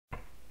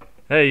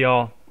Hey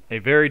y'all, a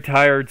very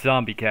tired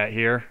zombie cat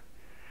here.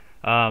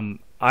 I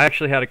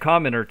actually had a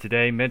commenter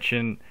today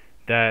mention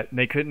that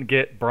they couldn't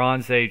get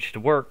Bronze Age to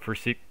work for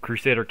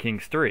Crusader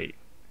Kings 3.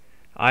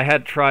 I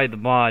hadn't tried the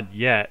mod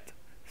yet,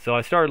 so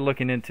I started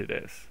looking into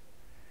this.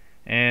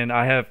 And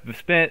I have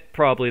spent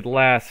probably the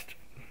last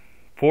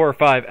 4 or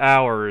 5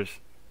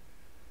 hours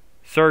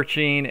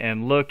searching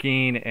and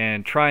looking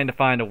and trying to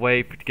find a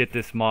way to get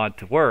this mod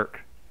to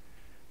work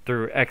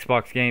through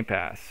Xbox Game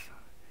Pass.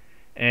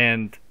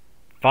 And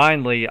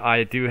finally,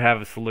 I do have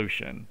a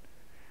solution.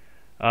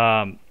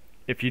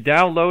 If you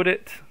download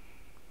it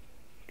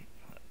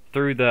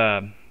through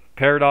the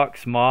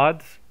Paradox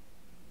mods,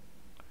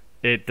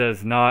 it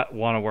does not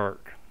want to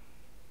work.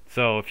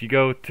 So if you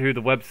go to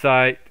the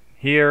website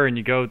here and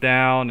you go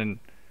down and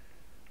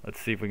let's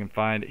see if we can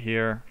find it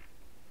here.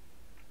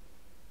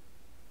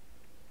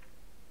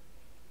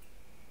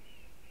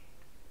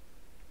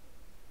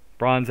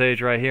 Bronze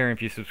Age right here, and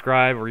if you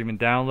subscribe or even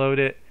download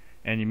it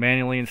and you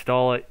manually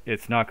install it,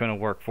 it's not going to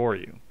work for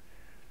you.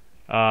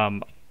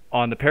 On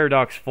the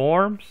Paradox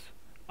forums,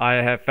 I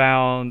have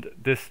found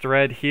this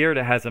thread here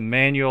that has a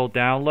manual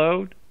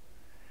download,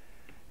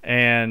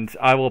 and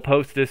I will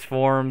post this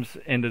forums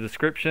in the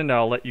description.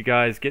 I'll let you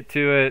guys get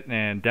to it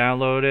and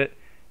download it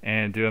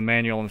and do a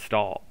manual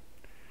install.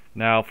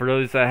 Now, for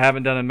those that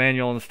haven't done a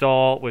manual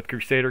install with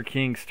Crusader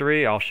Kings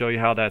 3, I'll show you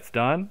how that's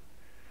done.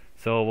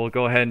 So we'll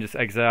go ahead and just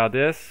exit out of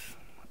this,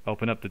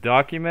 open up the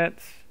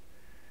documents.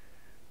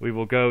 We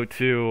will go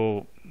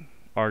to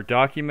our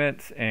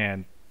documents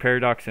and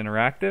Paradox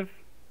Interactive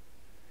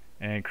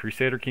and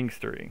Crusader Kings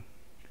 3.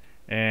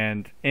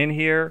 And in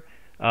here,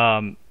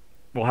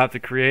 we'll have to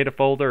create a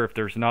folder if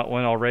there's not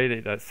one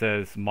already that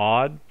says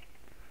mod.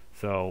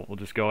 So we'll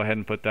just go ahead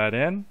and put that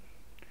in.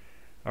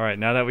 Alright,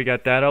 now that we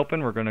got that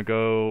open, we're going to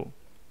go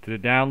to the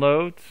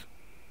downloads.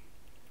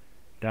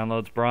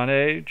 Downloads Bronze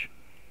Age.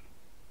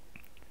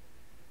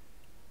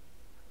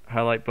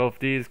 Highlight both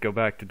these, go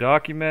back to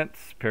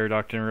Documents,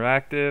 Paradox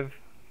Interactive,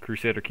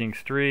 Crusader Kings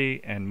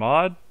 3, and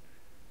Mod.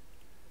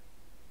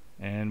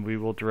 And we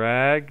will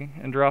drag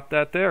and drop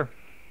that there.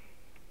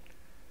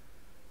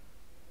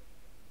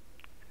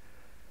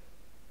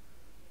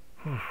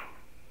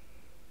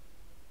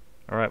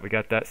 Alright, we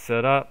got that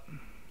set up.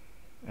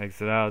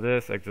 Exit out of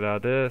this, exit out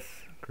of this.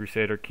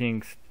 Crusader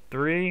Kings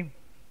 3.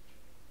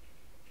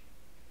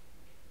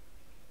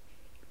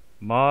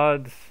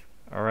 Mods.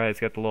 Alright, it's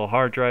got the little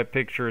hard drive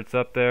picture, it's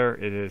up there.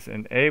 It is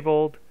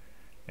enabled,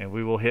 and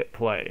we will hit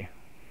play.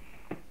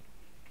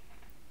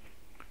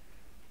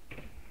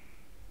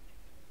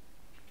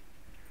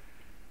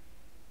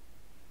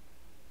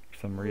 For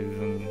some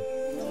reason.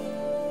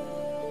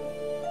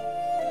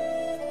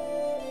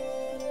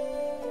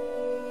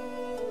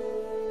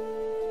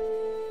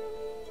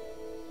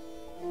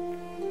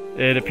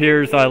 It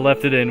appears I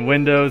left it in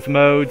Windows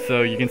mode,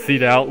 so you can see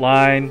the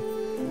outline.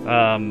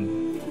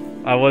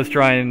 I was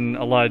trying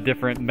a lot of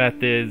different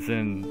methods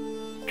and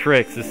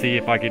tricks to see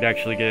if I could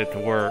actually get it to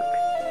work.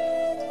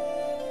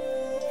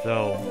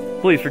 So,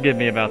 please forgive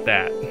me about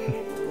that.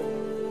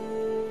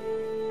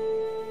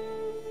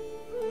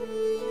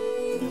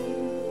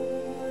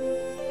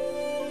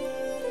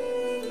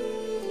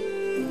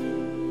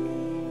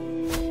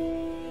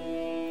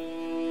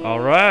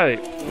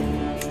 Alright.